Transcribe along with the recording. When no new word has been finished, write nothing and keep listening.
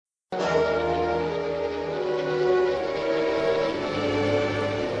I'm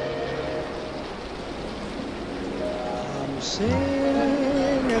singing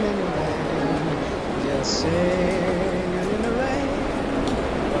in the rain, just singing in the rain.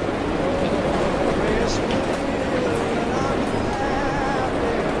 Glorious feeling, I'm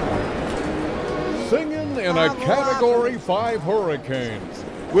happy. Singing in a Category 5 hurricane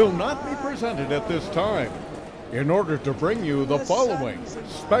will not be presented at this time in order to bring you the following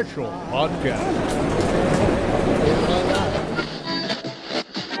special podcast.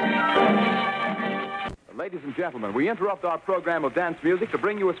 Ladies and gentlemen, we interrupt our program of dance music to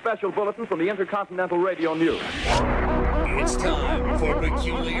bring you a special bulletin from the Intercontinental Radio News. It's time for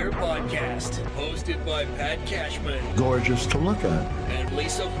Peculiar Podcast, hosted by Pat Cashman. Gorgeous to look at. And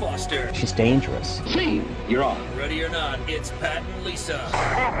Lisa Foster. She's dangerous. Scene, you're on. Ready or not, it's Pat and Lisa.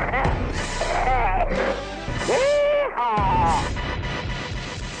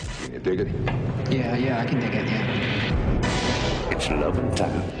 Can you dig it? Yeah, I can dig it, yeah. It's loving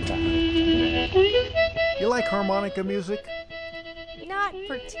time. You like harmonica music? Not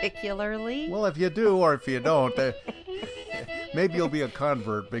particularly. Well, if you do or if you don't, maybe you'll be a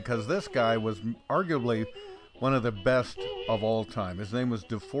convert, because this guy was arguably one of the best of all time. His name was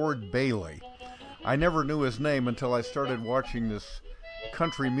DeFord Bailey. I never knew his name until I started watching this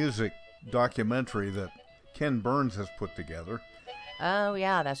country music documentary that Ken Burns has put together. Oh,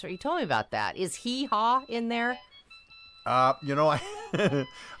 yeah, that's right. You told me about that. Is Hee Haw in there? I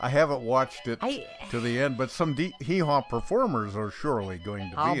haven't watched it to the end, but some Hee Haw performers are surely going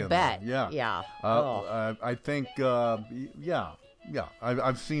to be in bet. there. Yeah. I think,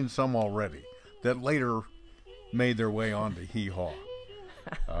 I've seen some already that later made their way onto Hee Haw.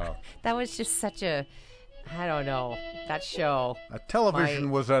 That was just such a, I don't know, that show.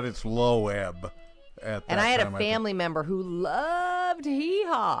 Television was at its low ebb. And I had a family member who loved Hee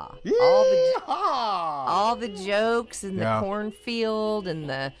Haw. All the jokes and the cornfield and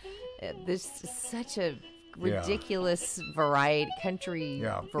this is such a ridiculous country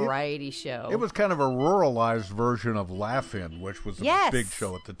variety show. It was kind of a ruralized version of Laugh-In, which was a big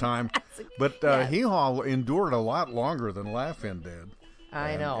show at the time. But Hee Haw endured a lot longer than Laugh-In did.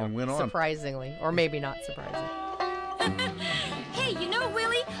 I know, and went on. Surprisingly, or maybe not surprising. Hey, you know,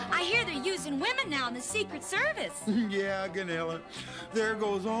 Willie, I hear they're using women now in the Secret Service. Yeah, Ganella. There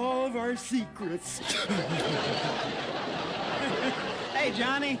goes all of our secrets. Hey,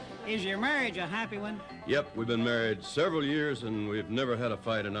 Johnny, is your marriage a happy one? Yep, we've been married several years, and we've never had a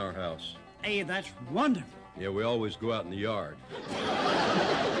fight in our house. Hey, that's wonderful. Yeah, we always go out in the yard.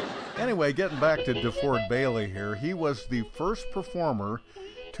 Anyway, getting back to DeFord Bailey here, he was the first performer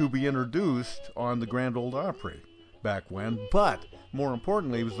to be introduced on the Grand Ole Opry back when, but more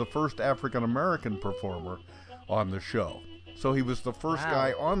importantly, he was the first African-American performer on the show. So he was the first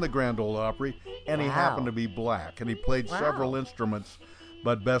guy on the Grand Ole Opry, and he happened to be black, and he played several instruments,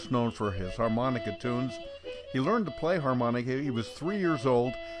 but best known for his harmonica tunes. He learned to play harmonica. He was 3 years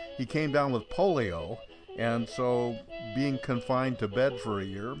old. He came down with polio, and so being confined to bed for a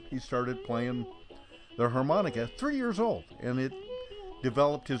year, he started playing the harmonica, 3 years old, and it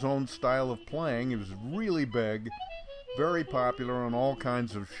developed his own style of playing. He was really big, very popular on all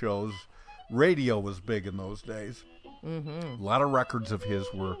kinds of shows. Radio was big in those days. Mm-hmm. A lot of records of his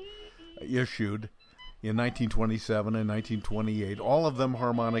were issued in 1927 and 1928, all of them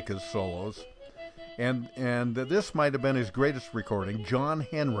harmonica solos. And this might have been his greatest recording, John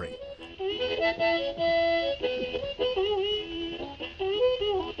Henry.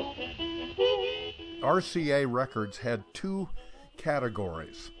 RCA Records had two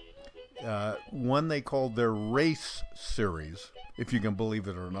categories. One they called their race series, if you can believe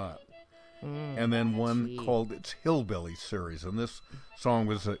it or not. And then one called its Hillbilly series, and this song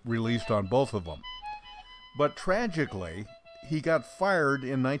was released on both of them. But tragically, he got fired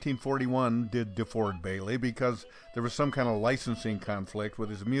in 1941, did DeFord Bailey, because there was some kind of licensing conflict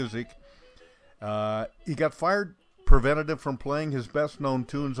with his music. He got fired, prevented him from playing his best-known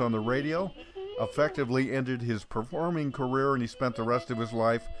tunes on the radio, effectively ended his performing career, and he spent the rest of his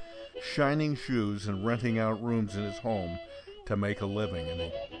life shining shoes and renting out rooms in his home to make a living, and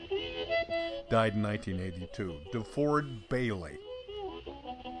he died in 1982. DeFord Bailey.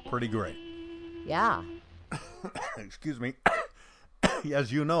 Pretty great. Yeah. Excuse me.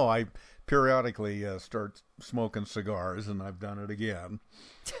 As you know, I periodically start smoking cigars, and I've done it again.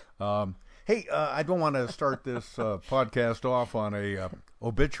 Hey, I don't want to start this podcast off on a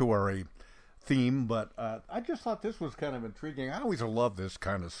obituary theme, but I just thought this was kind of intriguing. I always love this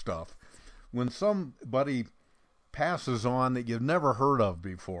kind of stuff. When somebody passes on that you've never heard of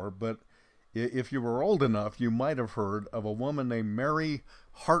before, but if you were old enough, you might have heard of a woman named Mary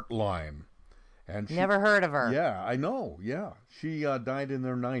Hartline. And she, never heard of her. Yeah, I know. Yeah. She died in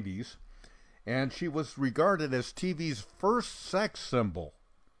their 90s. And she was regarded as TV's first sex symbol.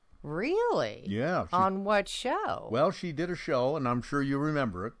 Really? Yeah. On what show? Well, she did a show, and I'm sure you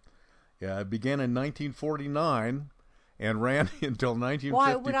remember it. Yeah, it began in 1949 and ran until 1955.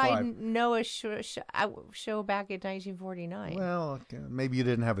 Why would I know a show back in 1949? Well, maybe you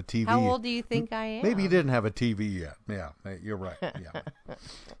didn't have a TV. How old do you think I am? Maybe you didn't have a TV yet. Yeah, you're right. Yeah.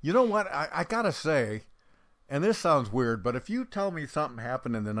 You know what? I got to say, and this sounds weird, but if you tell me something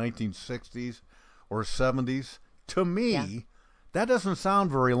happened in the 1960s or 70s, to me, that doesn't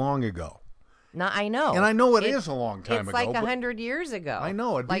sound very long ago. No, I know. And I know it is a long time ago. It's like 100 years ago. I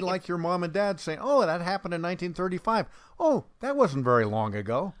know. It'd be like your mom and dad saying, oh, that happened in 1935. Oh, that wasn't very long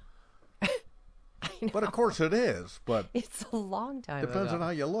ago. But of course it is. But it's a long time ago. Depends on how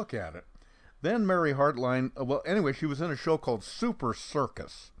you look at it. Then Mary Hartline, well, anyway, she was in a show called Super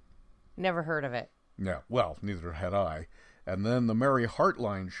Circus. Never heard of it. Yeah, well, neither had I. And then the Mary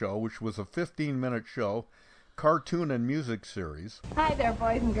Hartline Show, which was a 15-minute show, cartoon and music series. Hi there,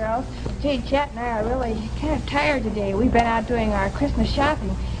 boys and girls. Gee, Chet and I are really kind of tired today. We've been out doing our Christmas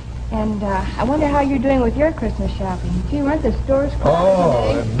shopping, and I wonder how you're doing with your Christmas shopping. Gee, weren't the stores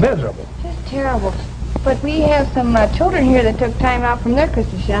closed today? Miserable. Just terrible. But we have some children here that took time out from their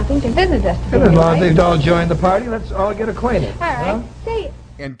Christmas shopping to visit us today. And as long as they've all joined the party, let's all get acquainted. All right. Say.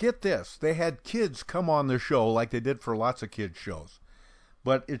 And get this, they had kids come on the show like they did for lots of kids' shows.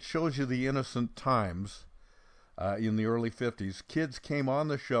 But it shows you the innocent times. In the early 50s, kids came on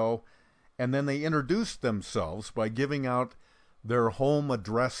the show, and then they introduced themselves by giving out their home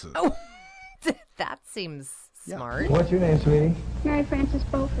addresses. Oh, that seems smart. What's your name, sweetie? Mary Frances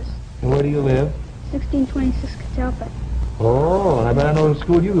Bofus. And where do you live? 1626 Catalpa. Oh, and I bet I know the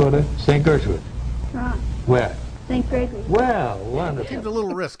school you go to. St. Gertrude. Wrong. Where? St. Gregory. Well, wonderful. Seems a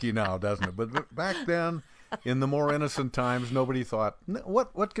little risky now, doesn't it? But back then, in the more innocent times, nobody thought,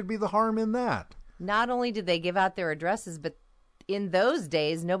 what could be the harm in that? Not only did they give out their addresses, but in those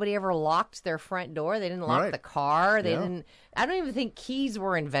days, nobody ever locked their front door. They didn't lock the car. They didn't. I don't even think keys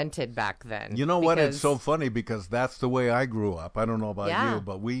were invented back then. You know what? It's so funny because that's the way I grew up. I don't know about you,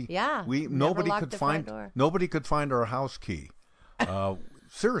 but we nobody could find our house key.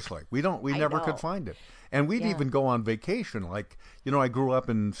 Seriously, we never could find it. And we'd even go on vacation. Like, I grew up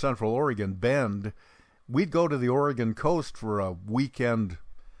in Central Oregon, Bend. We'd go to the Oregon coast for a weekend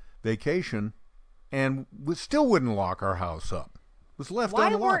vacation. And we still wouldn't lock our house up. It was left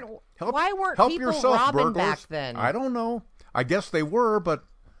unlocked. Why weren't help people yourself, robbing burglars. back then? I don't know. I guess they were, but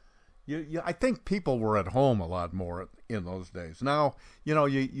I think people were at home a lot more in those days. Now,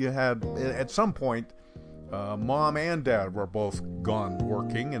 you had, at some point, mom and dad were both gone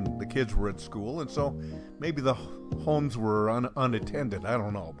working, and the kids were at school, and so maybe the homes were unattended. I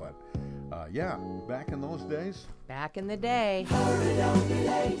don't know, but back in those days. Back in the day. Hurry, don't be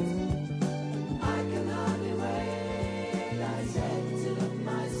late. I can hardly wait. I said to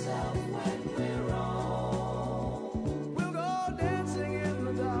myself when we're home, we'll go dancing in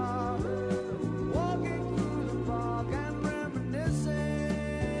the dark, walking through the park and reminiscing.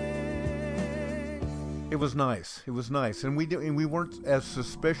 It was nice. It was nice, and we weren't as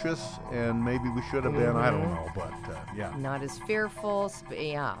suspicious, and maybe we should have been. I don't know, but not as fearful.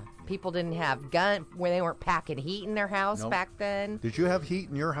 Yeah, people didn't have guns where they weren't packing heat in their house back then. Did you have heat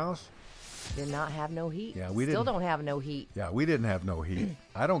in your house? Did not have no heat. Yeah, we still don't have no heat. Yeah, we didn't have no heat.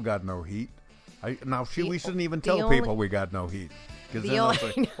 I don't got no heat. We shouldn't even tell people we got no heat. Because then they'll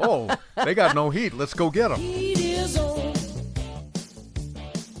say, oh, they got no heat. Let's go get them. Heat is on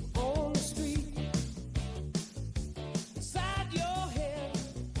the street, inside your head,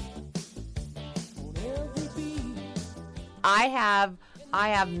 on every beat. I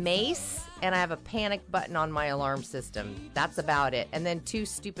have mace. And I have a panic button on my alarm system. That's about it. And then 2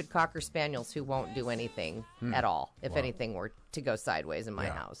 stupid Cocker Spaniels who won't do anything at all if anything were to go sideways in my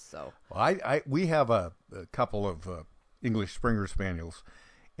house. So we have a couple of English Springer Spaniels,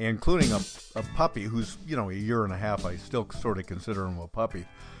 including a puppy who's a year and a half. I still sort of consider him a puppy.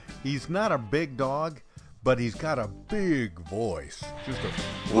 He's not a big dog, but he's got a big voice. Just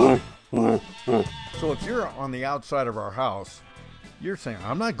so if you're on the outside of our house, you're saying,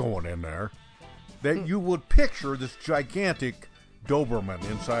 I'm not going in there. That you would picture this gigantic Doberman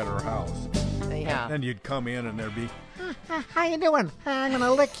inside our house. Yeah. And you'd come in and there'd be, how you doing? I'm going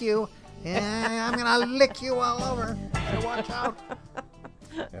to lick you. Yeah, I'm going to lick you all over. So watch out.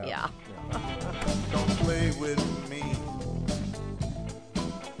 Yeah. Don't play with me.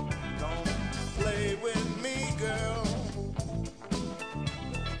 Don't play with me, girl.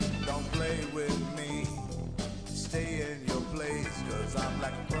 Don't play with me. Stay in your place, 'cause I'm like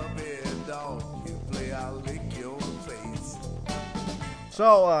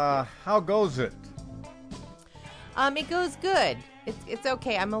So, how goes it? It goes good. It's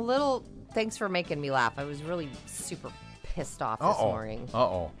okay. I'm a little. Thanks for making me laugh. I was really super pissed off this morning.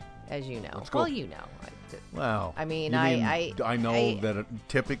 As you know. Well, you know. Well, I mean, I know that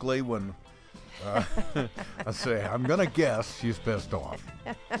typically when I say I'm gonna guess she's pissed off.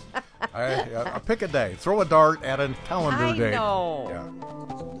 I pick a day, throw a dart at a calendar day. I know. Yeah.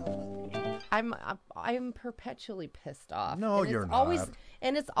 I'm perpetually pissed off. No, you're not.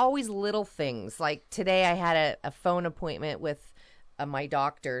 And it's always little things. Like today, I had a phone appointment with my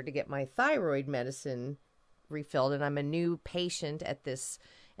doctor to get my thyroid medicine refilled, and I'm a new patient at this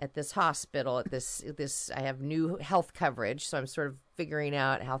hospital. I have new health coverage, so I'm sort of figuring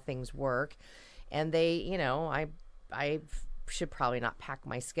out how things work. And they, I should probably not pack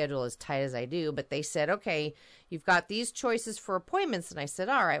my schedule as tight as I do, but they said, okay, you've got these choices for appointments. And I said,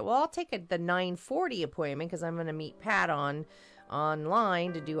 all right, well, I'll take the 9:40 appointment because I'm going to meet Pat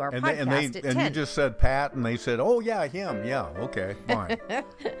online to do our podcast at 10. And you just said Pat, and they said, oh, yeah, him. Yeah, okay, fine.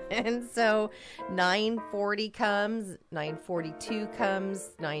 And so 9:40 comes, 9:42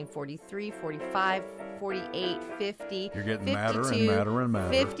 comes, 9:43, 45, 48, 50, You're getting 52, madder and madder and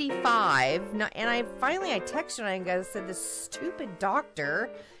madder. 55. And I texted her and I said, this stupid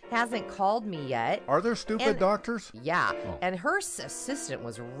doctor hasn't called me yet. Are there stupid doctors? Yeah. Oh. And her assistant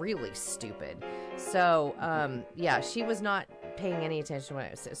was really stupid. So, she was not paying any attention to what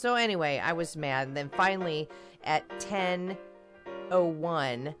I was saying. So anyway, I was mad. And then finally at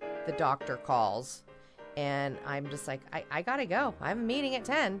 10:01, the doctor calls. And I'm just like, I got to go. I have a meeting at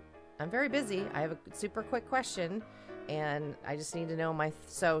 10. I'm very busy. I have a super quick question. And I just need to know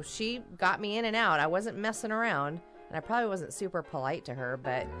So she got me in and out. I wasn't messing around. And I probably wasn't super polite to her,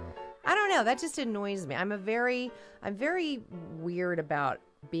 but I don't know. That just annoys me. I'm very weird about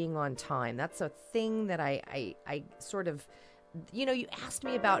being on time. That's a thing that I sort of, you asked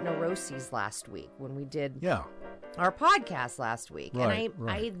me about neuroses last week when we did our podcast last week. Right,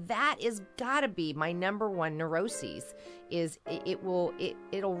 and that is gotta be my number one neuroses is it'll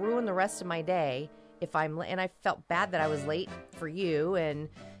ruin the rest of my day if I'm, and I felt bad that I was late for you and,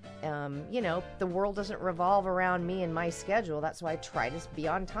 the world doesn't revolve around me and my schedule. That's why I try to be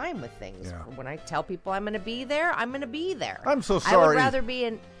on time with things. Yeah. When I tell people I'm going to be there, I'm going to be there. I'm so sorry. I would rather be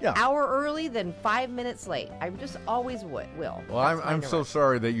an hour early than 5 minutes late. I just always will. Well, I'm so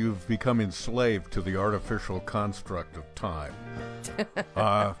sorry that you've become enslaved to the artificial construct of time.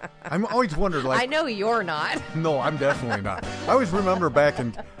 I'm always wondered, I know you're not. No, I'm definitely not. I always remember back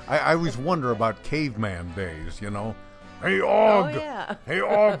in, I always wonder about caveman days, Hey, Og! Oh, yeah. Hey,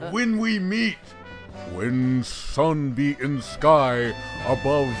 Og, when we meet, when sun be in sky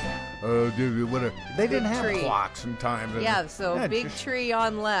above, they didn't have tree. Clocks and time. Big tree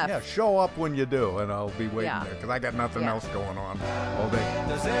on left. Yeah, show up when you do, and I'll be waiting there, because I got nothing else going on all day.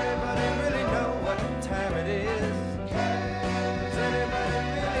 Does anybody really know what time it is? Does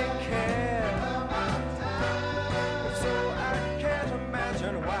anybody really care? If so, I can't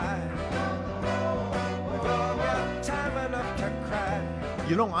imagine why. We've all got time enough to cry.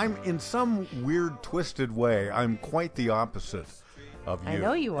 I'm in some weird, twisted way, I'm quite the opposite of you. I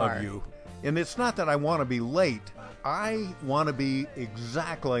know you are. Of you. And it's not that I want to be late. I want to be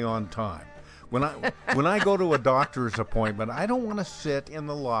exactly on time. When I go to a doctor's appointment, I don't want to sit in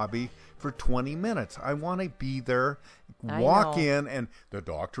the lobby for 20 minutes. I want to be there, walk in, and the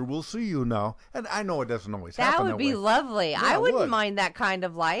doctor will see you now. And I know it doesn't always happen that would be way. lovely. Yeah, I wouldn't mind that kind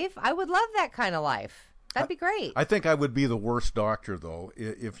of life. I would love that kind of life. That'd be great. I think I would be the worst doctor, though,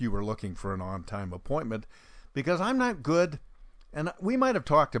 if you were looking for an on-time appointment, because I'm not good, and we might have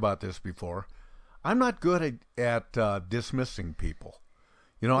talked about this before, I'm not good at dismissing people.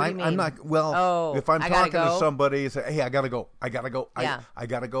 I'm not, if I'm talking to somebody, say, hey, I gotta go. I gotta go.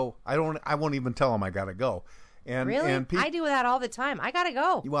 I won't even tell them I gotta go. And really? And I do that all the time. I gotta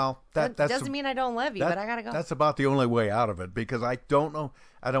go. Well, that doesn't mean I don't love you, but I gotta go. That's about the only way out of it, because I don't know.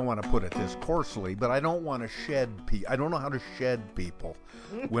 I don't want to put it this coarsely, but I don't want to shed people. I don't know how to shed people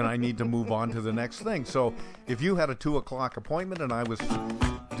when I need to move on to the next thing. So if you had a 2:00 appointment and I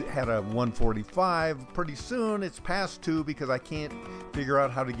had a 1:45, pretty soon it's past 2 because I can't figure out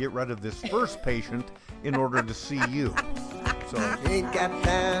how to get rid of this first patient in order to see you. So ain't got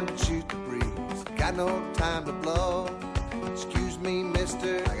time to shoot the breeze, got no time to blow. Excuse me,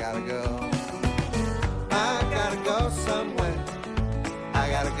 mister, I gotta go. I gotta go somewhere. I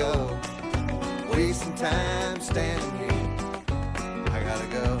gotta go. Wasting time standing here. I gotta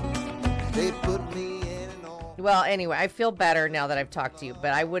go. They put me in an all. Well, anyway, I feel better now that I've talked to you,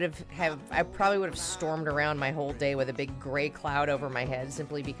 but I probably would have stormed around my whole day with a big gray cloud over my head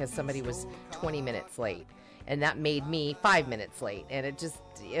simply because somebody was 20 minutes late. and that made me 5 minutes late, and it just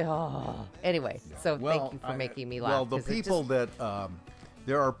anyway. So thank you for making me laugh. Well, the people that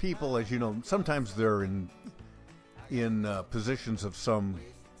there are people, as you know, sometimes they're in positions of some,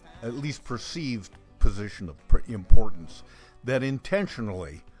 at least perceived position of importance, that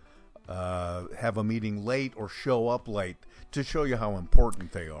intentionally have a meeting late or show up late to show you how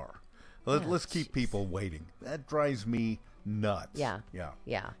important they are. Let's keep people waiting. That drives me nuts. Yeah.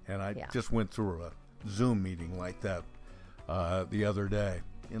 And I just went through a Zoom meeting like that the other day.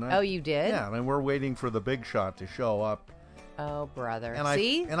 Oh, you did? Yeah, and we're waiting for the big shot to show up. Oh, brother. And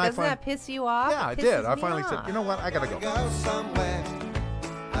doesn't that piss you off? Yeah, it did. I finally said, you know what? I got to go. Go somewhere.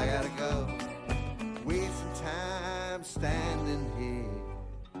 I got to go. Waste some time standing here.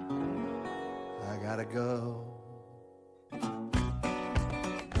 I got to go.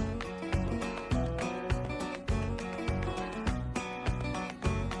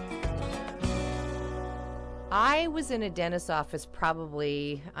 I was in a dentist's office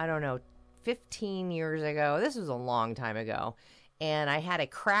probably, 15 years ago. This was a long time ago. And I had a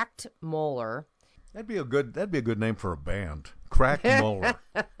cracked molar. That'd be a good name for a band. Cracked molar.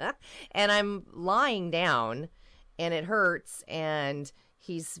 And I'm lying down and it hurts and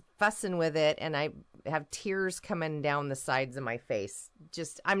he's fussing with it and I have tears coming down the sides of my face.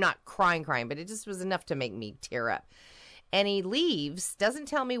 I'm not crying, but it just was enough to make me tear up. And he leaves, doesn't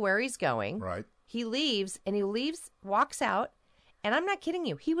tell me where he's going. Right. He leaves, walks out, and I'm not kidding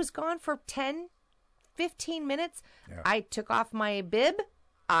you. He was gone for 10, 15 minutes. Yeah. I took off my bib,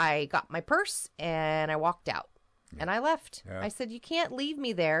 I got my purse, and I walked out. Yeah. And I left. Yeah. I said, you can't leave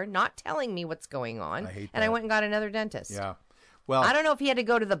me there not telling me what's going on. I hate and that. I went and got another dentist. Yeah. Well, I don't know if he had to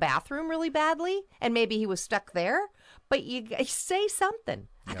go to the bathroom really badly, and maybe he was stuck there, but you say something.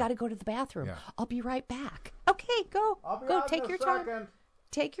 Yeah. I got to go to the bathroom. Yeah. I'll be right back. Okay, go. Go, take your time.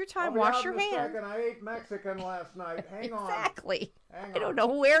 Take your time. Wash your hands. I ate Mexican last night. Hang on. Exactly. I don't know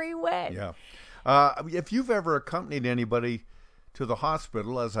where he went. Yeah. If you've ever accompanied anybody to the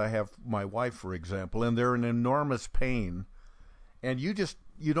hospital, as I have my wife, for example, and they're in enormous pain, and you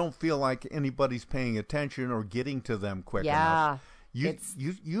don't feel like anybody's paying attention or getting to them quick enough.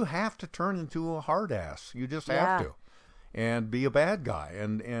 You have to turn into a hard ass. You just have to, and be a bad guy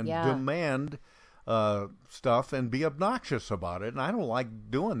and demand stuff and be obnoxious about it. And I don't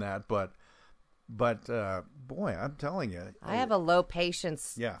like doing that, but boy, I'm telling you, I have a low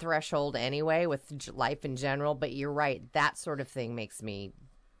patience threshold anyway with life in general. But you're right, that sort of thing makes me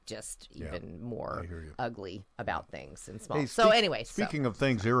just even more ugly about things and small. Hey, speaking of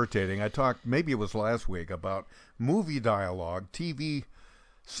things irritating, I talked, maybe it was last week, about movie dialogue, TV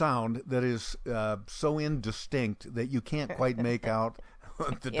sound that is so indistinct that you can't quite make out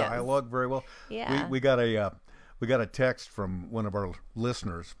the dialogue very well. Yeah. We got a text from one of our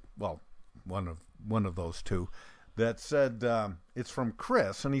listeners, well, one of those two, that said, it's from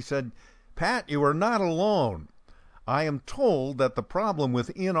Chris, and he said, Pat, you are not alone. I am told that the problem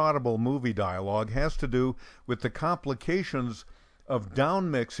with inaudible movie dialogue has to do with the complications of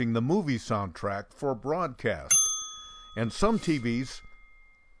downmixing the movie soundtrack for broadcast. And some TVs...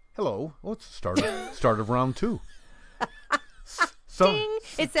 Hello. Oh, it's the start of round 2. Ding!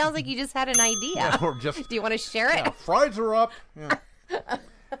 It sounds like you just had an idea. Yeah, or just, do you want to share it? Yeah, fries are up. Yeah.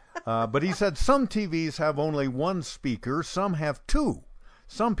 But he said some TVs have only one speaker, some have 2.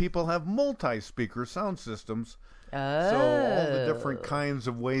 Some people have multi-speaker sound systems. Oh. So all the different kinds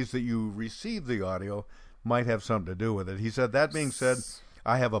of ways that you receive the audio might have something to do with it. He said, that being said,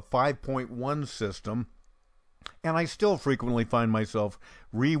 I have a 5.1 system, and I still frequently find myself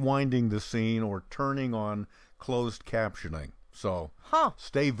rewinding the scene or turning on closed captioning. So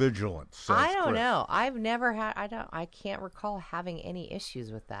stay vigilant. I don't know. I've never had. I can't recall having any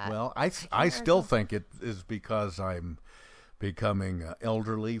issues with that. Well, I still think it is because I'm becoming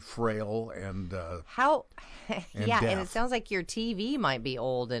elderly, frail, and deaf. And it sounds like your TV might be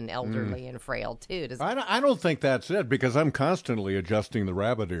old and elderly and frail too. I don't think that's it, because I'm constantly adjusting the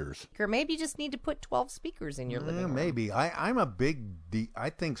rabbit ears. Or maybe you just need to put 12 speakers in your living room. Maybe. I'm a big. I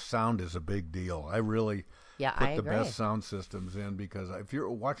think sound is a big deal. I really put the best sound systems in, because if you're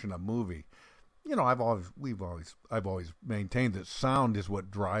watching a movie, you know, I've always maintained that sound is what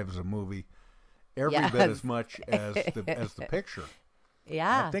drives a movie. Every bit as much as the picture.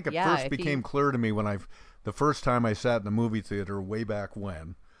 Yeah. I think it first became clear to me when the first time I sat in the movie theater way back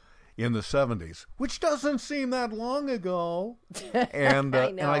when, in the 70s, which doesn't seem that long ago. And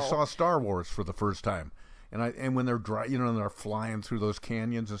and I saw Star Wars for the first time. And when they're they're flying through those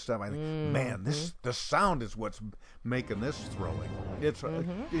canyons and stuff, I think, man, the sound is what's making this thrilling. It's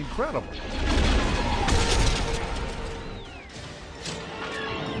incredible.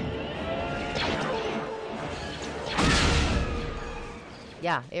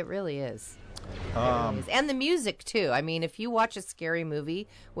 Yeah, it really is. And the music, too. I mean, if you watch a scary movie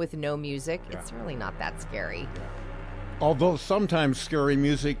with no music, it's really not that scary. Although sometimes scary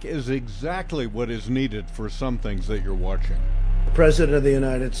music is exactly what is needed for some things that you're watching. The President of the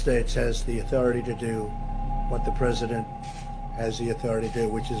United States has the authority to do what the President has the authority to do,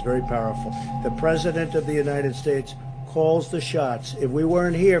 which is very powerful. The President of the United States calls the shots. If we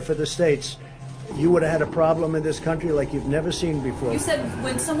weren't here for the states, you would have had a problem in this country like you've never seen before. You said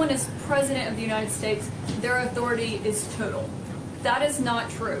when someone is President of the United States, their authority is total. That is not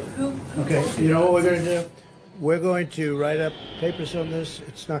true. Who Okay, you know what we're going to do? We're going to write up papers on this.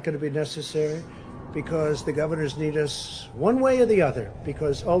 It's not going to be necessary because the governors need us one way or the other,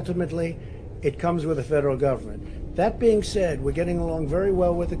 because ultimately it comes with the federal government. That being said, we're getting along very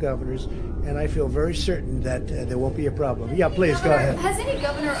well with the governors, and I feel very certain that there won't be a problem. Yeah, please, Governor, go ahead. Has any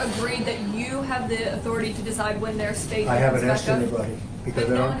governor agreed that you have the authority to decide when their state I haven't opens asked back up? anybody because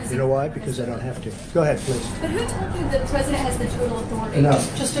But I no don't. one has You know why? Because I don't have to. Go ahead, please. But who told you the president has the total authority? No.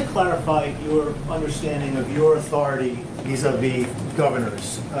 Just to clarify your understanding of your authority vis-a-vis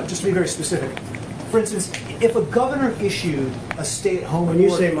governors, just to be very specific. For instance, if a governor issued a stay-at-home When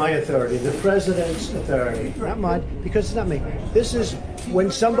you order- say my authority, the president's authority, not mine, because it's not me. This is when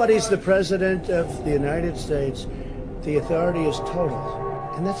somebody's the president of the United States, the authority is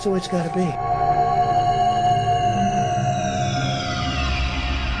total, and that's the way it's got to be.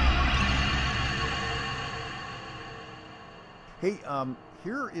 Hey,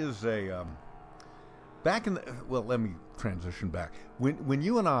 here is a back in the let me transition back. When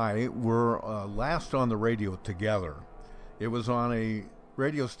you and I were last on the radio together, it was on a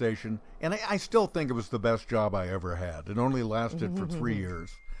radio station, and I still think it was the best job I ever had. It only lasted for 3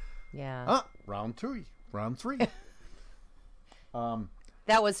 years. Yeah. Round three.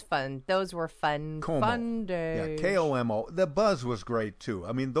 That was fun. Those were fun Como. days. Yeah, KOMO. The buzz was great too.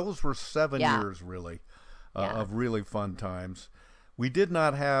 I mean, those were 7 years really of really fun times. We did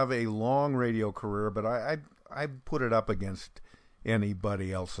not have a long radio career, but I put it up against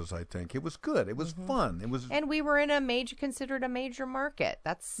anybody else's. I think it was good. It was fun. It was, and we were in considered a major market.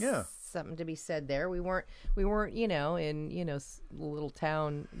 That's something to be said there. We weren't, in little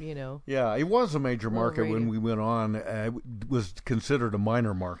town, Yeah, it was a major market when we went on. It was considered a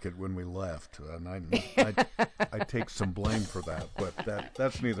minor market when we left, and I take some blame for that. But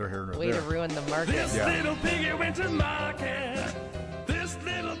that's neither here nor there. Way to ruin the market. This little piggy went to market. This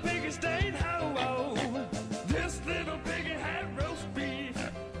little piggy stayed home. This little piggy had roast beef.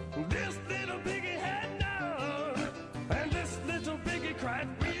 This little piggy had none. And this little piggy cried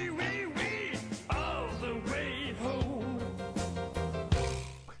wee, wee, wee all the way home.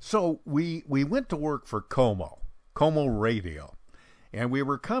 So we went to work for Como Radio. And we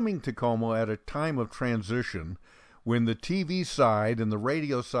were coming to Como at a time of transition when the TV side and the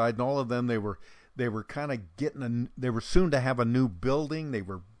radio side and all of them, they were kind of they were soon to have a new building. They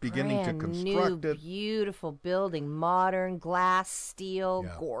were beginning to construct it. Beautiful building, modern glass, steel,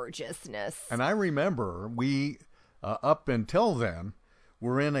 gorgeousness. And I remember we, up until then,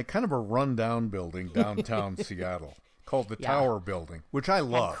 were in a kind of a rundown building downtown Seattle called the Tower Building, which I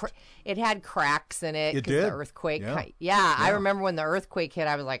loved. It had cracks in it. It did. The earthquake. Yeah, I remember when the earthquake hit,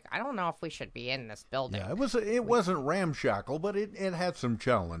 I was like, I don't know if we should be in this building. Yeah, it wasn't ramshackle, but it had some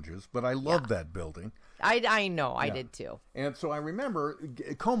challenges. But I loved that building. I know, I did too. And so I remember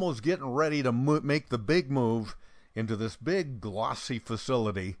Como's getting ready to make the big move into this big glossy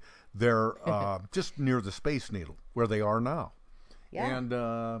facility there, just near the Space Needle, where they are now.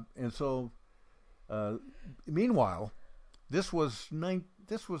 Yeah. And so, meanwhile, this was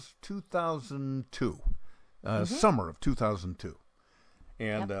 2002, summer of 2002.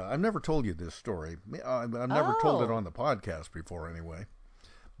 And I've never told you this story. I've never told it on the podcast before anyway.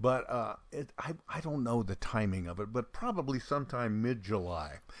 But I don't know the timing of it, but probably sometime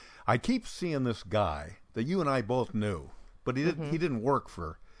mid-July. I keep seeing this guy that you and I both knew, but he didn't work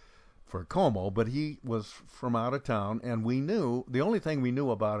for Como, but he was from out of town, and we knew, the only thing we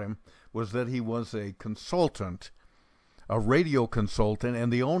knew about him was that he was a consultant, a radio consultant,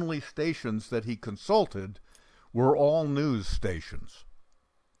 and the only stations that he consulted were all news stations.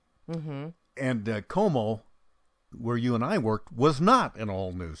 Mm-hmm. And Como, where you and I worked, was not an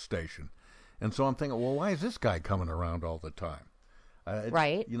all news station. And so I'm thinking, well, why is this guy coming around all the time?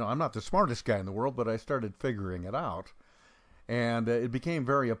 Right. I'm not the smartest guy in the world, but I started figuring it out. And it became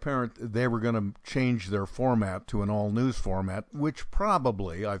very apparent they were going to change their format to an all-news format, which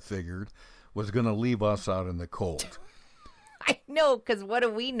probably, I figured, was going to leave us out in the cold. I know, because what do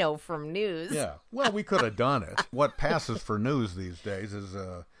we know from news? Yeah, well, we could have done it. What passes for news these days is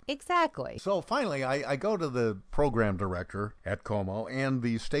Exactly. So finally, I go to the program director at Como and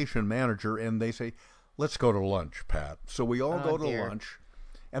the station manager, and they say, let's go to lunch, Pat. So we all go to lunch.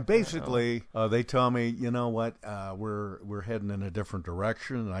 And basically, they tell me, you know what, we're heading in a different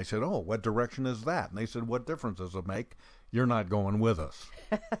direction. And I said, oh, what direction is that? And they said, what difference does it make? You're not going with us.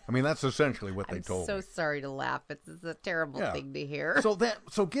 I mean, that's essentially what they told me. I'm so sorry to laugh. It's a terrible thing to hear.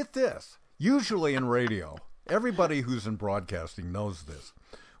 So get this. Usually in radio, everybody who's in broadcasting knows this.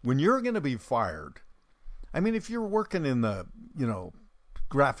 When you're going to be fired, I mean, if you're working in the,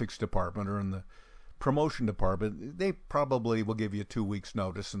 graphics department or in the promotion department, they probably will give you 2 weeks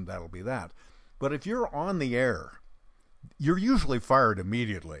notice and that'll be that. But if you're on the air, you're usually fired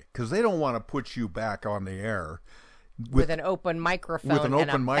immediately because they don't want to put you back on the air with an open microphone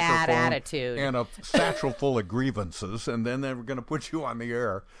and a bad attitude and a satchel full of grievances, and then they're going to put you on the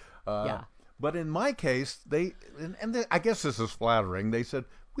air. But in my case, I guess this is flattering. They said,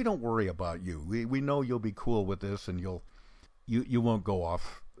 we don't worry about you. We know you'll be cool with this, and you won't go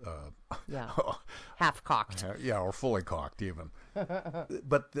off half-cocked. Or fully cocked even.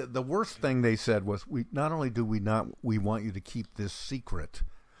 But the worst thing they said was, we want you to keep this secret,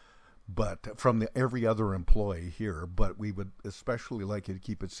 but from every other employee here, but we would especially like you to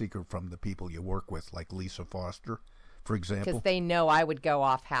keep it secret from the people you work with, like Lisa Foster, for example. Because they know I would go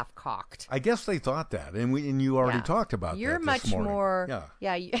off half-cocked. I guess they thought that, and you already talked about You're that much this morning. more,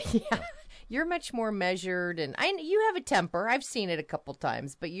 You're much more measured, and you have a temper. I've seen it a couple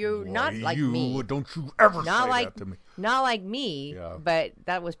times, but you're not like me. Don't you ever say that to me. Not like me, but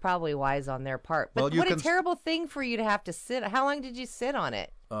that was probably wise on their part. But what a terrible thing for you to have to sit. How long did you sit on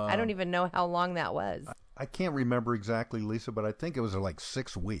it? I don't even know how long that was. I can't remember exactly, Lisa, but I think it was like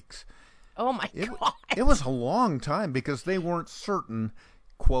 6 weeks. Oh, my God. It was a long time because they weren't certain,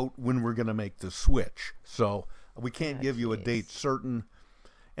 quote, when we're going to make the switch. So we can't give you a date certain.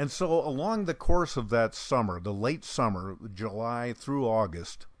 And so along the course of that summer, the late summer, July through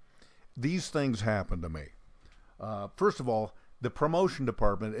August, these things happened to me. First of all, the promotion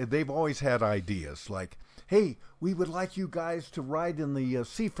department, they've always had ideas like, hey, we would like you guys to ride in the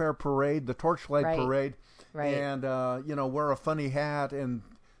Seafair Parade, the Torchlight Parade, and, wear a funny hat and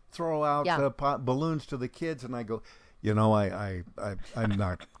throw out balloons to the kids. And I go, I'm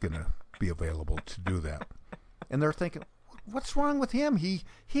not going to be available to do that. And they're thinking, what's wrong with him?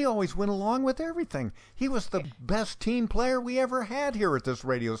 He always went along with everything. He was the best team player we ever had here at this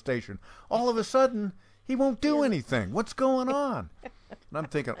radio station. All of a sudden, he won't do anything. What's going on? And I'm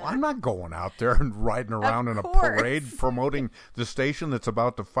thinking, I'm not going out there and riding around in a parade promoting the station that's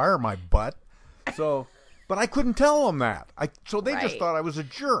about to fire my butt. So, but I couldn't tell them that. So they just thought I was a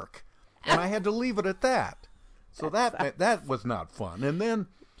jerk, and I had to leave it at that. So that was not fun. And then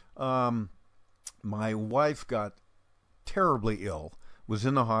my wife got terribly ill, was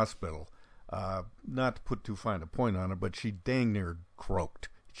in the hospital. Not to put too fine a point on it, but she dang near croaked.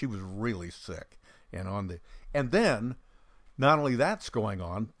 She was really sick. And then not only that's going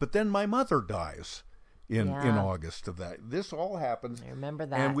on, but then my mother dies in August of that. This all happens. I remember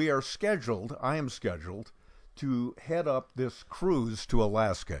that. And I am scheduled to head up this cruise to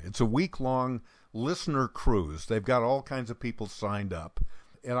Alaska. It's a week-long listener cruise. They've got all kinds of people signed up.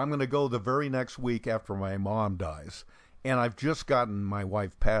 And I'm going to go the very next week after my mom dies. And I've just gotten my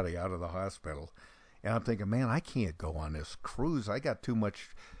wife, Patty, out of the hospital. And I'm thinking, man, I can't go on this cruise. I got too much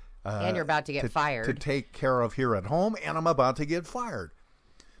and you're about to get fired. To take care of here at home, and I'm about to get fired.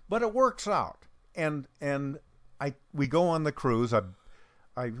 But it works out. And we go on the cruise.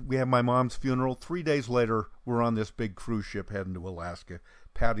 We have my mom's funeral. 3 days later, we're on this big cruise ship heading to Alaska.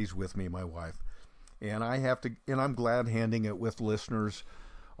 Patty's with me, my wife. And I'm glad handing it with listeners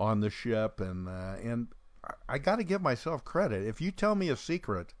on the ship. And I got to give myself credit. If you tell me a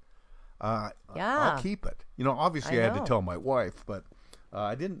secret, I'll keep it. Obviously I had to tell my wife, but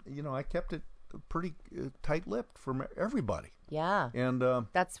I didn't. I kept it pretty tight-lipped from everybody. Yeah. And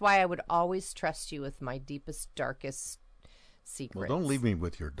that's why I would always trust you with my deepest, darkest secrets. Well, don't leave me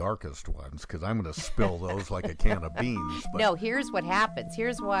with your darkest ones, because I'm going to spill those like a can of beans. But... No, here's what happens.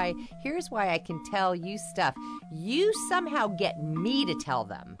 Here's why I can tell you stuff. You somehow get me to tell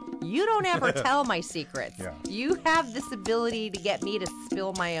them. You don't ever tell my secrets. Yeah. You have this ability to get me to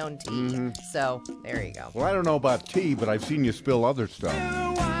spill my own tea. Mm-hmm. So there you go. Well, I don't know about tea, but I've seen you spill other stuff.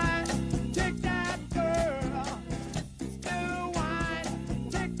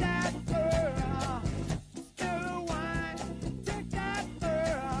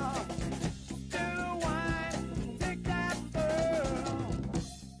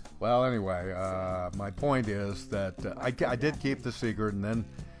 Well, anyway, my point is that I did keep the secret, and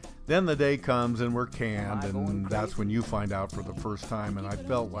then the day comes and we're canned, and that's when you find out for the first time, and I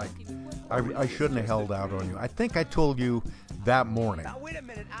felt like I shouldn't have held out on you. I think I told you that morning,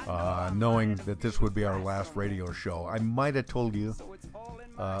 knowing that this would be our last radio show. I might have told you,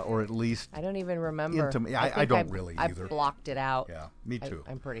 or at least... I don't even remember. I don't really either. I blocked it out. Yeah, me too.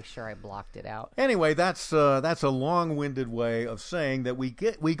 I'm pretty sure I blocked it out. Anyway, that's a long-winded way of saying that we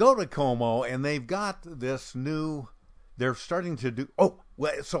go to Como, and they've got this new... They're starting to do... one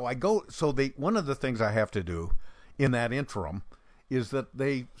of the things I have to do in that interim is that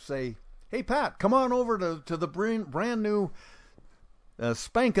they say, hey, Pat, come on over to the brand new,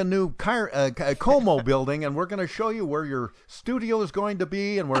 spanking new Como building, and we're going to show you where your studio is going to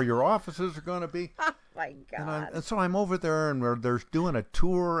be and where your offices are going to be. Oh, my God. And so I'm over there, and they're doing a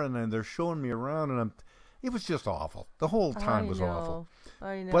tour, and then they're showing me around, and it was just awful. The whole time was awful.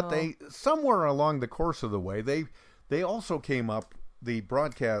 I know. But somewhere along the course of the way, they also came up, the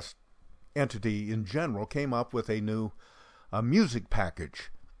broadcast entity in general came up with a new music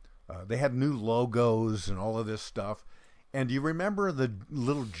package. They had new logos and all of this stuff. And do you remember the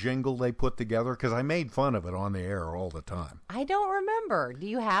little jingle they put together? Because I made fun of it on the air all the time. I don't remember. Do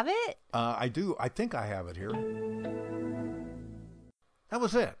you have it? I do. I think I have it here. That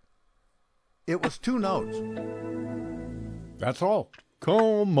was it. It was 2 notes. That's all.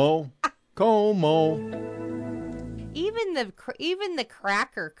 Como. Even the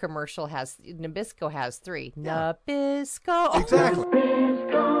cracker commercial has Nabisco has 3. Yeah. Nabisco. Exactly.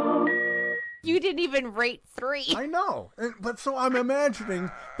 You didn't even rate 3. I know. But so I'm imagining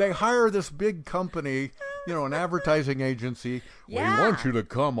they hire this big company, an advertising agency. Yeah. We want you to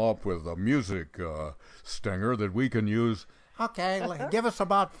come up with a music stinger that we can use. Okay, give us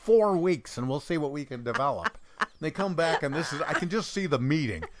about 4 weeks and we'll see what we can develop. They come back and I can just see the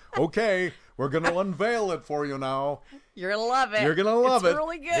meeting. Okay, we're going to unveil it for you now. You're going to love it. You're going to love it. It's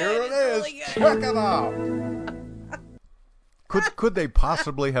really good. Here it is. Really good. Check it out. Could they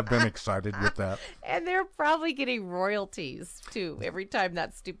possibly have been excited with that? And they're probably getting royalties, too, every time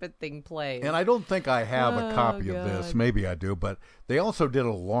that stupid thing plays. And I don't think I have a copy of this. Maybe I do. But they also did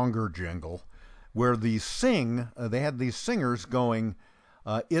a longer jingle where they had these singers going,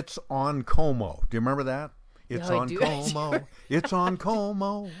 it's on Como. Do you remember that? It's on Como. It's on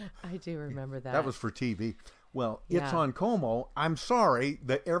Como. I do remember that. That was for TV. Well, it's on Como. I'm sorry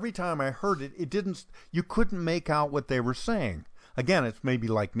that every time I heard it, you couldn't make out what they were saying. Again, it's maybe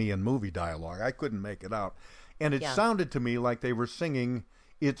like me in movie dialogue. I couldn't make it out. And it sounded to me like they were singing,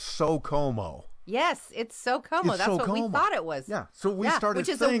 it's so Como. Yes, it's so Como. That's what we thought it was. Yeah, so we started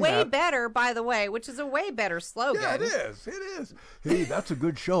saying that. Which is a way better, by the way, slogan. Yeah, it is. Hey, that's a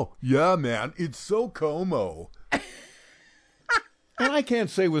good show. Yeah, man, it's so Como. And I can't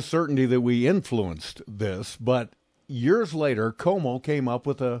say with certainty that we influenced this, but years later, Como came up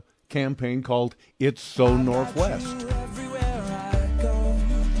with a campaign called It's So Northwest.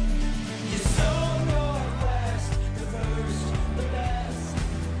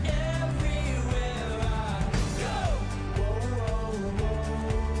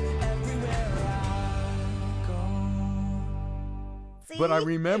 But I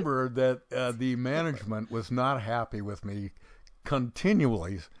remember that the management was not happy with me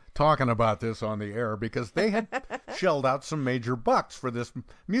continually talking about this on the air because they had shelled out some major bucks for this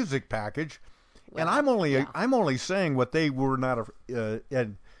music package, and I'm only saying what they were not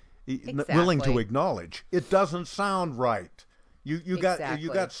willing to acknowledge. It doesn't sound right. You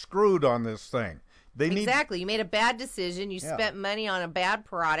got screwed on this thing. You made a bad decision. You spent money on a bad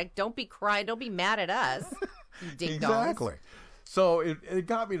product. Don't be crying. Don't be mad at us. You ding-dongs. Exactly. So it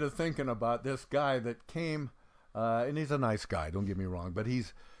got me to thinking about this guy that came, and he's a nice guy, don't get me wrong, but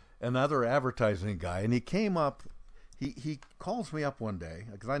he's another advertising guy, and he came up, he calls me up one day,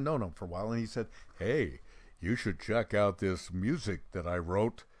 because I known him for a while, and he said, hey, you should check out this music that I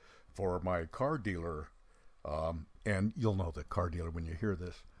wrote for my car dealer, and you'll know the car dealer when you hear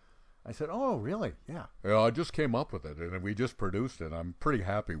this. I said, oh, really? Yeah. I just came up with it, and we just produced it. I'm pretty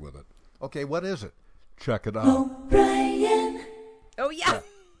happy with it. Okay, what is it? Check it out. O'Brien. Oh, yeah.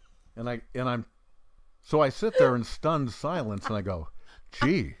 So I sit there in stunned silence, and I go,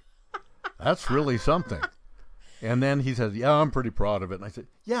 gee, that's really something. And then he says, yeah, I'm pretty proud of it. And I said,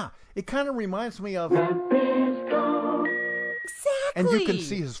 yeah, it kind of reminds me of... Exactly. And you can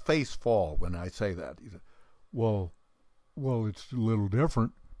see his face fall when I say that. He said, well, it's a little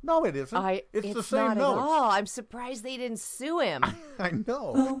different. No, it isn't. It's the same not notes. At all. I'm surprised they didn't sue him. I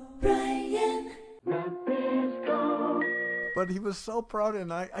know. O'Brien. But he was so proud,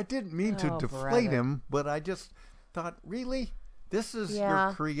 and I didn't mean to deflate him, but I just thought, really? This is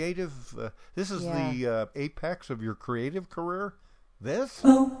your creative, this is the apex of your creative career? This?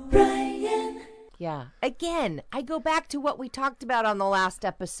 O'Brien. Yeah. Again, I go back to what we talked about on the last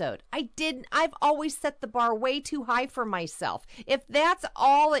episode. I've always set the bar way too high for myself. If that's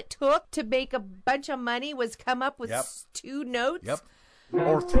all it took to make a bunch of money was come up with 2 notes. Yep.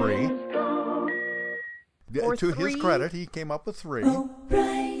 Or 3. Or to 3? his credit, he came up with 3.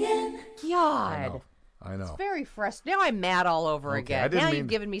 O'Brien. God. I know. It's very frustrating. Now I'm mad all over again. Now you've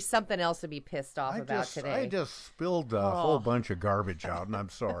given me something else to be pissed off about today. I just spilled a whole bunch of garbage out, and I'm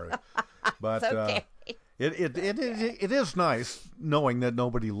sorry. But it's okay. It is nice knowing that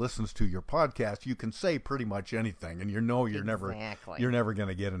nobody listens to your podcast. You can say pretty much anything, and you're never going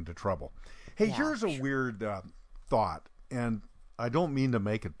to get into trouble. Hey, here's a weird thought, and I don't mean to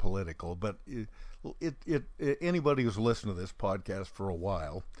make it political, but anybody who's listened to this podcast for a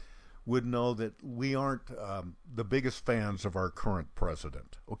while would know that we aren't the biggest fans of our current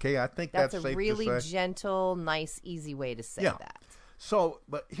president. Okay, I think that's safe to say. That's a really gentle, nice, easy way to say that. So,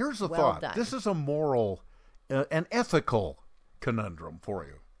 but here's the thought. Done. This is a moral, an ethical conundrum for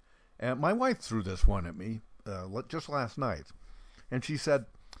you. And my wife threw this one at me just last night. And she said,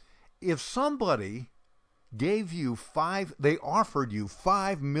 if somebody gave you they offered you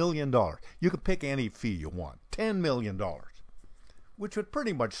 $5 million, you could pick any fee you want, $10 million, which would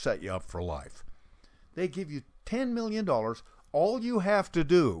pretty much set you up for life. They give you $10 million. All you have to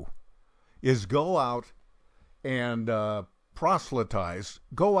do is go out and proselytize,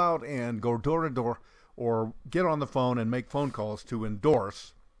 go out and go door to door or get on the phone and make phone calls to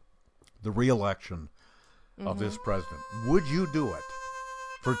endorse the re-election of this president. Would you do it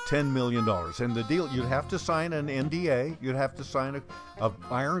for $10 million? And the deal, you'd have to sign an NDA. You'd have to sign a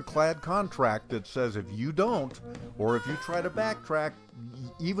ironclad contract that says if you don't, or if you try to backtrack,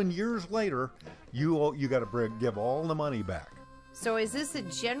 even years later, you got to give all the money back. So is this a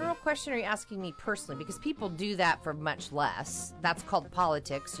general question, or are you asking me personally? Because people do that for much less. That's called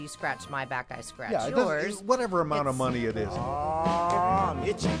politics. You scratch my back, I scratch yours. Whatever amount of money it is. Oh, I'm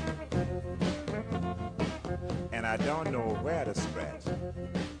itching. And I don't know where to scratch.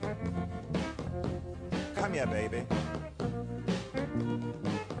 Come here, baby.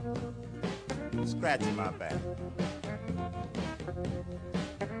 Scratching my back.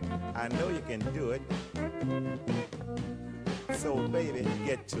 I know you can do it. So, baby,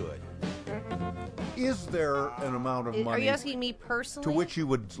 get to it. Is there an amount of money? Are you asking me personally? To which you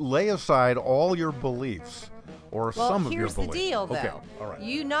would lay aside all your beliefs, or some of your beliefs? Well, here's the deal, though. Okay, all right.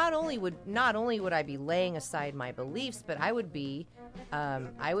 You not only would I be laying aside my beliefs, but I would be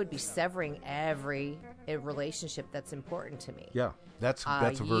severing every relationship that's important to me. Yeah, that's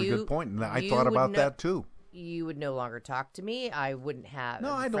a very good point, and I thought about that too. You would no longer talk to me. I wouldn't have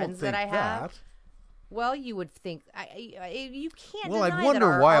I friends don't think that I have. That. Well, you would think you can't. Well, deny I'd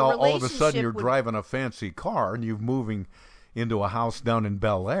wonder that why our all of a sudden you're would... driving a fancy car and you're moving into a house down in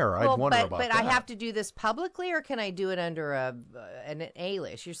Bel Air. I'd wonder about that. But I have to do this publicly, or can I do it under an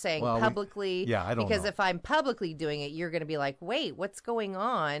alias? You're saying publicly. I don't because know. if I'm publicly doing it, you're going to be like, wait, what's going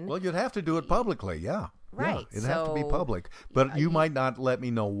on? Well, you'd have to do it publicly, yeah. Right. Yeah, it'd have to be public. But you might not let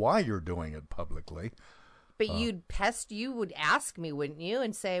me know why you're doing it publicly. But you would ask me, wouldn't you?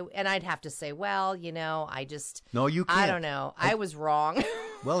 And I'd have to say, well, I just. No, you can't. I don't know. I was wrong.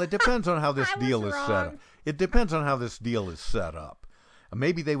 Well, it depends on how this deal is set up. It depends on how this deal is set up.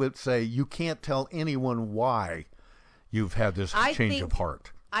 Maybe they would say you can't tell anyone why you've had this change of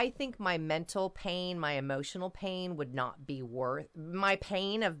heart. I think my mental pain, my emotional pain would not be worth my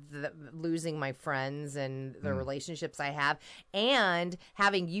pain of losing my friends and the relationships I have, and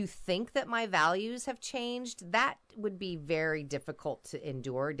having you think that my values have changed. That would be very difficult to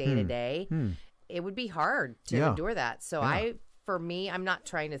endure day to day. It would be hard to endure that. So for me, I'm not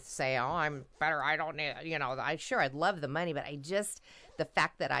trying to say, oh, I'm better. I don't need, I'd love the money, but the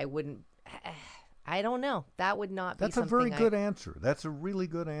fact that I wouldn't. I don't know. That would not be something. That's a very good answer. That's a really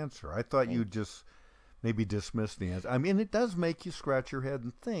good answer. I thought you'd just maybe dismiss the answer. I mean, it does make you scratch your head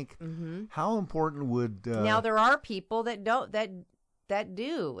and think, how important would... Now, there are people that don't, that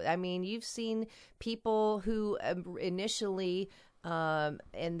do. I mean, you've seen people who initially... and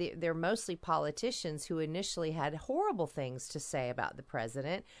they're mostly politicians who initially had horrible things to say about the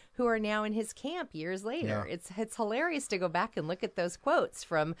president, who are now in his camp years later. Yeah. It's hilarious to go back and look at those quotes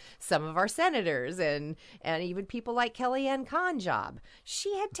from some of our senators and even people like Kellyanne Conjob.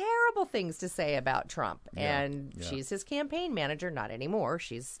 She had terrible things to say about Trump, and she's his campaign manager. Not anymore.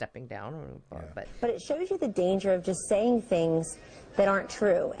 She's stepping down. But it shows you the danger of just saying things that aren't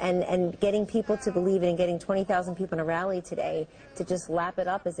true and getting people to believe it, and getting 20,000 people in a rally today to just lap it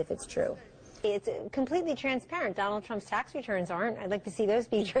up as if it's true. It's completely transparent. Donald Trump's tax returns aren't. I'd like to see those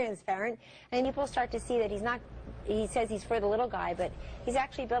be transparent. And people start to see that he's not he says he's for the little guy, but he's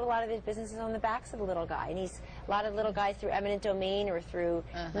actually built a lot of his businesses on the backs of the little guy. And he's a lot of little guys through eminent domain or through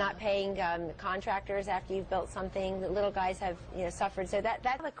not paying contractors after you've built something. The little guys have suffered. So that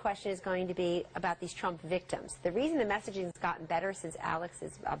the question is going to be about these Trump victims. The reason the messaging has gotten better since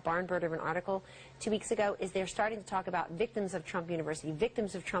Alex's barn burner of an article 2 weeks ago is they're starting to talk about victims of Trump University,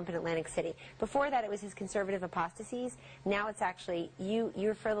 victims of Trump in Atlantic City. Before that, it was his conservative apostasies. Now it's actually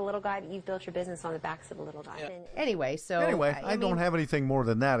you're for the little guy, but you've built your business on the backs of the little guy. Yeah. Anyway, I don't have anything more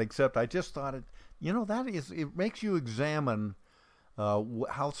than that, except I just thought it makes you examine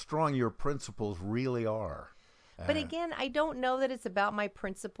how strong your principles really are. But again, I don't know that it's about my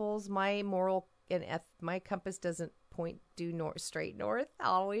principles. My moral and my compass doesn't point due straight north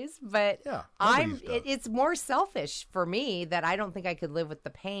always, but it's more selfish for me that I don't think I could live with the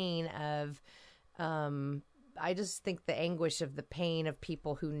pain of I just think the anguish of the pain of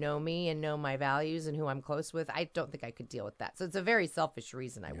people who know me and know my values and who I'm close with, I don't think I could deal with that. So it's a very selfish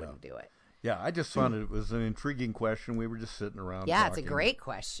reason I wouldn't do it. Yeah, I just thought it was an intriguing question. We were just sitting around talking. It's a great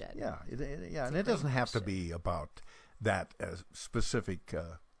question. Yeah, and it doesn't have to be about that specific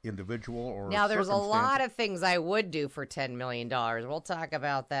individual or now there's a lot of things I would do for $10 million. We'll talk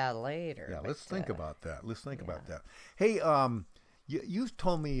about that later. Yeah, let's think about that. About that. Hey, you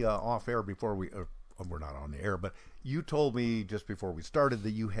told me off air before we're not on the air, but you told me just before we started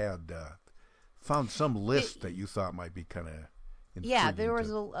that you had found some list that you thought might be kind of intriguing. Yeah, there was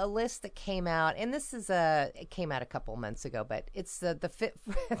a list that came out, and this is it came out a couple months ago, but it's the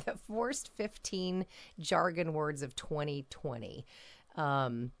worst 15 jargon words of 2020.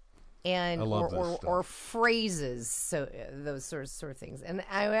 And or phrases, so those sort of things. And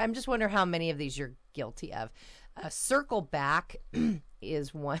I'm just wondering how many of these you're guilty of. Circle back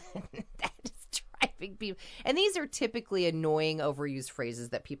is one that is driving people, and these are typically annoying, overused phrases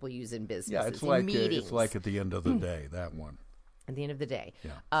that people use in businesses. Yeah, it's like at the end of the day. That one. At the end of the day.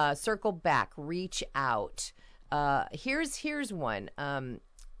 Yeah. Circle back, reach out. Here's one.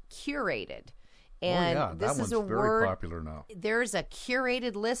 Curated. And this is a very popular now. There's a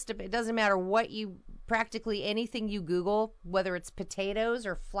curated list of, it doesn't matter what practically anything you Google, whether it's potatoes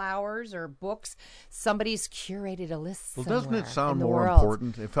or flowers or books, somebody's curated a list. Well, doesn't it sound more world.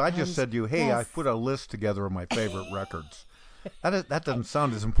 important? If I just said to you, hey, I put a list together of my favorite records. That doesn't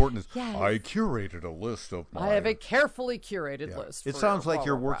sound as important as I curated a list of I have a carefully curated list. It sounds like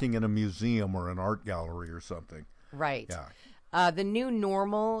you're working in a museum or an art gallery or something. Right. Yeah. The new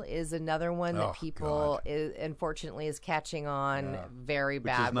normal is another one that people unfortunately is catching on very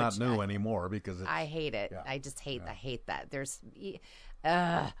bad. Which is not new anymore because I hate it. Yeah. I just hate I hate that. There's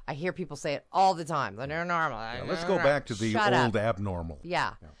I hear people say it all the time. The new normal. Yeah, let's go back to the old abnormal.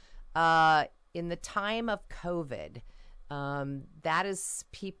 Yeah. In the time of COVID, that is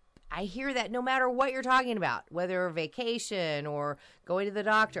I hear that no matter what you're talking about, whether vacation or going to the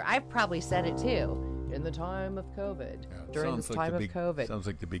doctor. I've probably said it too. In the time of COVID, during this time of COVID. Sounds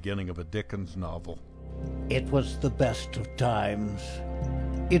like the beginning of a Dickens novel. It was the best of times.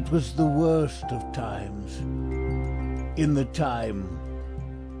 It was the worst of times. In the time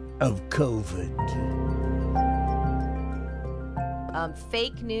of COVID.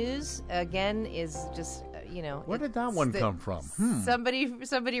 Fake news, again, is just... where did that one come from?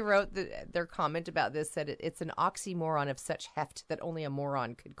 Somebody wrote their comment about this, said it's an oxymoron of such heft that only a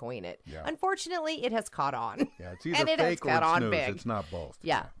moron could coin it. Yeah. Unfortunately, it has caught on. Yeah, it's either fake or it's news. It's not both.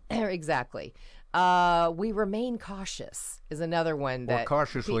 Yeah, exactly. We remain cautious is another one. Or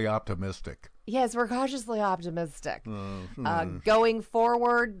cautiously optimistic. Yes, we're cautiously optimistic. Going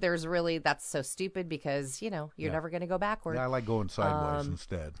forward, that's so stupid because, you're never going to go backward. Yeah, I like going sideways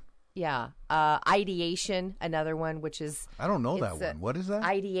instead. Yeah. Ideation, another one, which is I don't know that one. What is that?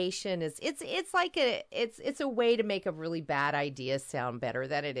 Ideation is it's like it's a way to make a really bad idea sound better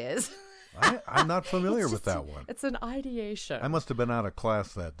than it is. I'm not familiar with that one. It's an ideation. I must have been out of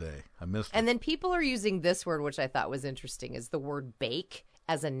class that day. I missed it. And then people are using this word, which I thought was interesting, is the word bake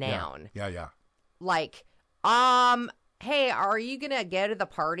as a noun. Yeah. Like, hey, are you gonna go to the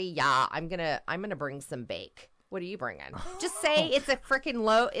party? Yeah, I'm gonna bring some bake. What are you bringing? Just say it's a freaking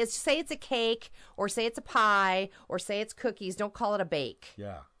say it's a cake, or say it's a pie, or say it's cookies. Don't call it a bake.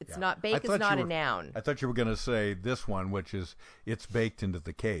 Yeah. It's not, bake is not a noun. I thought you were going to say this one, which is it's baked into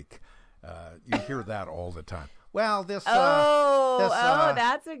the cake. You hear that all the time. Well, that's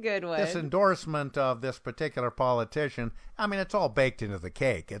a good one. This endorsement of this particular politician, it's all baked into the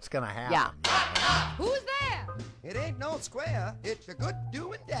cake. It's going to happen. Yeah. Who's there? It ain't no square. It's a good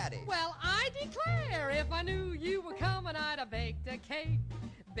doing daddy. Well, I declare, if I knew you were coming, I'd have baked a cake,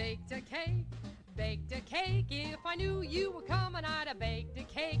 baked a cake, Baked a cake. If I knew you were coming, I'd have baked a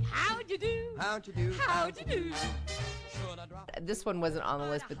cake. How'd you do? How'd you do? How'd you do? This one wasn't on the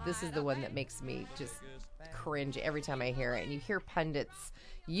list, but this is the one that makes me just cringe every time I hear it. And you hear pundits,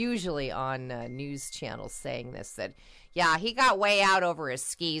 usually on news channels, saying this, that, yeah, he got way out over his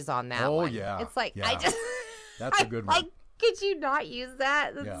skis on that one. Oh, yeah. It's like, yeah. I just... That's a good one. Like, could you not use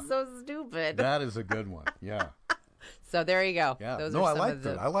that? That's so stupid. That is a good one, yeah. So there you go. Yeah. Those no, are I some like of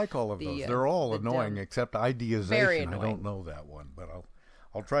that. I like all of those. They're all annoying except ideation. Very I annoying. don't know that one, but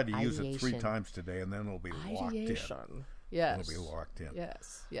I'll try to use it 3 Ideation. times today, and then it'll be locked in. Yes. It'll be locked in.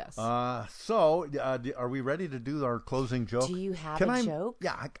 Yes. Yes. So, are we ready to do our closing joke? Do you have a joke?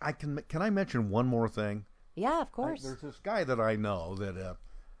 Yeah, I can. Can I mention one more thing? Yeah, of course. There's this guy that I know that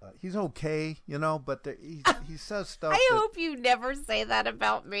he's okay, but he says stuff. I hope you never say that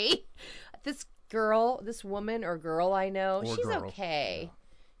about me. This woman or girl I know, she's okay. Yeah.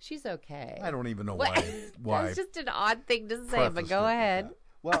 She's okay. I don't even know why. That's just an odd thing to say, but go ahead.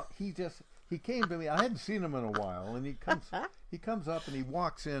 Well, he came to me. I hadn't seen him in a while, and he comes up and he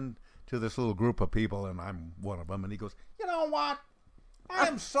walks in to this little group of people, and I'm one of them, and he goes, "You know what?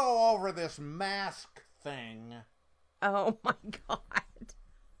 I'm so over this mask thing." Oh my God.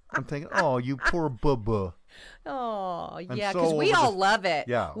 I'm thinking, oh, you poor bubba. Oh, yeah, because we all love it.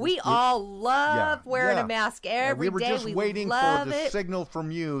 Yeah. We all love wearing a mask every day. We were just waiting for the signal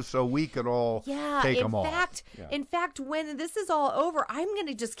from you so we could all take them off. In fact, when this is all over, I'm going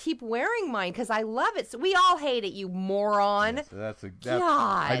to just keep wearing mine because I love it. So we all hate it, you moron. Yes,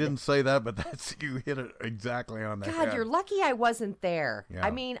 God. I didn't say that, but you hit it exactly on the head. God, you're lucky I wasn't there. Yeah.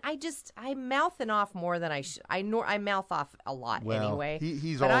 I mean, I'm mouthing off more than I should. I mouth off a lot anyway.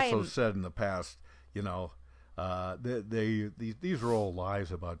 He's also said in the past, these are all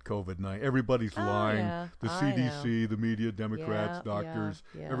lies about COVID-19. Everybody's lying. Yeah, the CDC, the media, Democrats, doctors,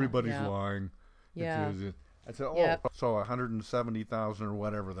 everybody's lying. Yeah. I said, so 170,000 or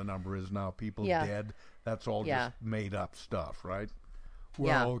whatever the number is now, people dead. That's all just made up stuff, right?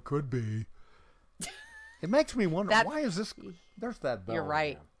 Well, it could be. It makes me wonder, why is this? There's that bell. You're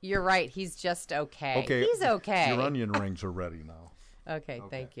right. Man. You're right. He's just okay. He's okay. Your onion rings are ready now. Okay,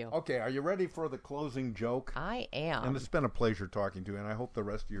 thank you. Okay, are you ready for the closing joke? I am. And it's been a pleasure talking to you, and I hope the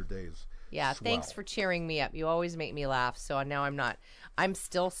rest of your day is swell. Thanks for cheering me up. You always make me laugh, so now I'm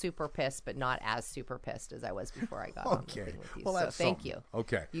still super pissed, but not as super pissed as I was before I got on the thing with you. Well, that's thank you.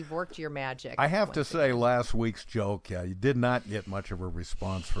 Okay. You've worked your magic. I have to say, last week's joke, you did not get much of a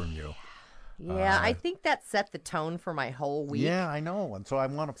response from you. Yeah, I think that set the tone for my whole week. Yeah, I know, and so I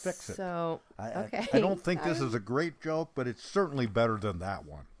want to fix it. So, okay. I don't think this is a great joke, but it's certainly better than that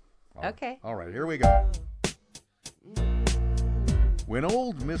one. Okay. All right, here we go. When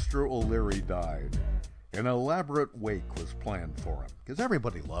old Mr. O'Leary died, an elaborate wake was planned for him, because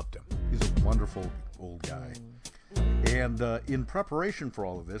everybody loved him. He's a wonderful old guy. And in preparation for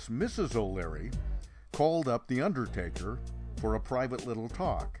all of this, Mrs. O'Leary called up the undertaker for a private little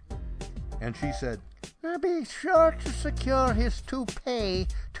talk. And she said, "Now be sure to secure his toupee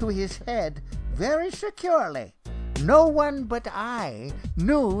to his head very securely. No one but I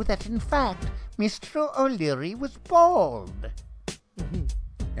knew that, in fact, Mr. O'Leary was bald."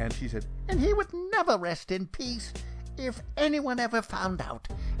 And she said, "And he would never rest in peace if anyone ever found out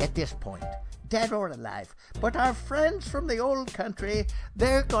at this point, dead or alive. But our friends from the old country,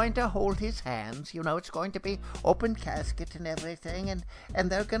 they're going to hold his hands. It's going to be open casket and everything, and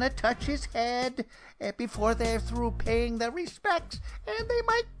they're going to touch his head before they're through paying their respects, and they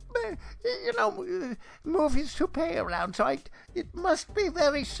might, move his toupee around. So it must be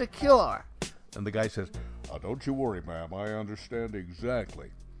very secure." And the guy says, "Oh, don't you worry, ma'am. I understand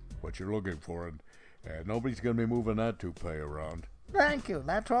exactly what you're looking for, and nobody's going to be moving that toupee around." "Thank you.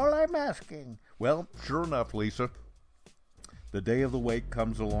 That's all I'm asking." Well, sure enough, Lisa, the day of the wake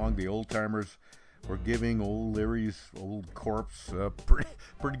comes along. The old-timers were giving old Leary's old corpse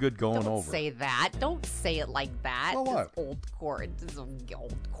pretty good going over. Don't say that. Don't say it like that. Well, what? Old corpse. This is an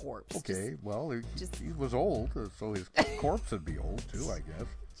old corpse. Okay, he was old, so his corpse would be old, too, I guess.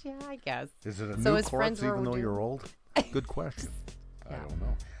 Yeah, I guess. Is it a new corpse even though you're old? Good question. I don't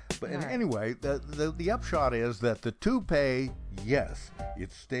know. But anyway, the upshot is that the toupee, yes,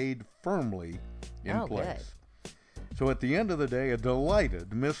 it stayed firmly in place. Good. So at the end of the day, a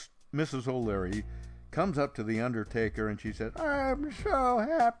delighted Mrs. O'Leary comes up to the undertaker and she said, "I'm so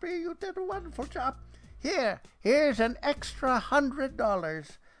happy. You did a wonderful job. Here's an extra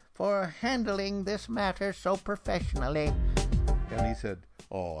 $100 for handling this matter so professionally." And he said,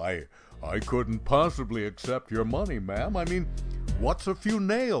 "Oh, I couldn't possibly accept your money, ma'am. I mean, what's a few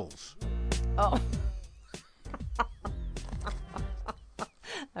nails?" Oh.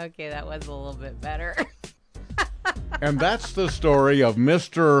 Okay, that was a little bit better. And that's the story of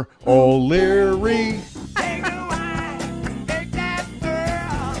Mr. O'Leary.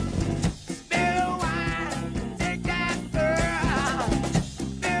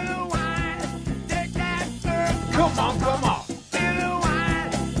 Come on, come on.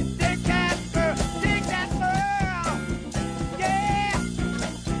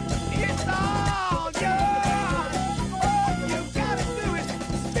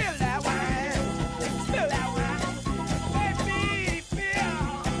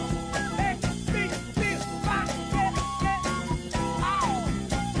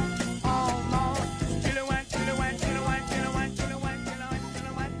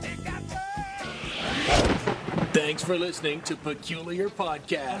 Thanks for listening to Peculiar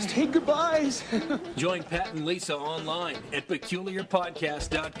Podcast. Hey, goodbyes. Join Pat and Lisa online at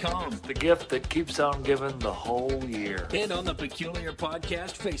peculiarpodcast.com. The gift that keeps on giving the whole year. And on the Peculiar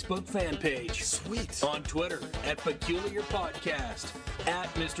Podcast Facebook fan page. Sweet. On Twitter at Peculiar Podcast,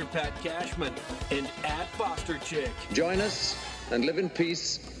 at Mr. Pat Cashman, and at Foster Chick. Join us and live in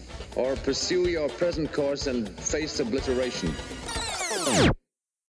peace, or pursue your present course and face obliteration.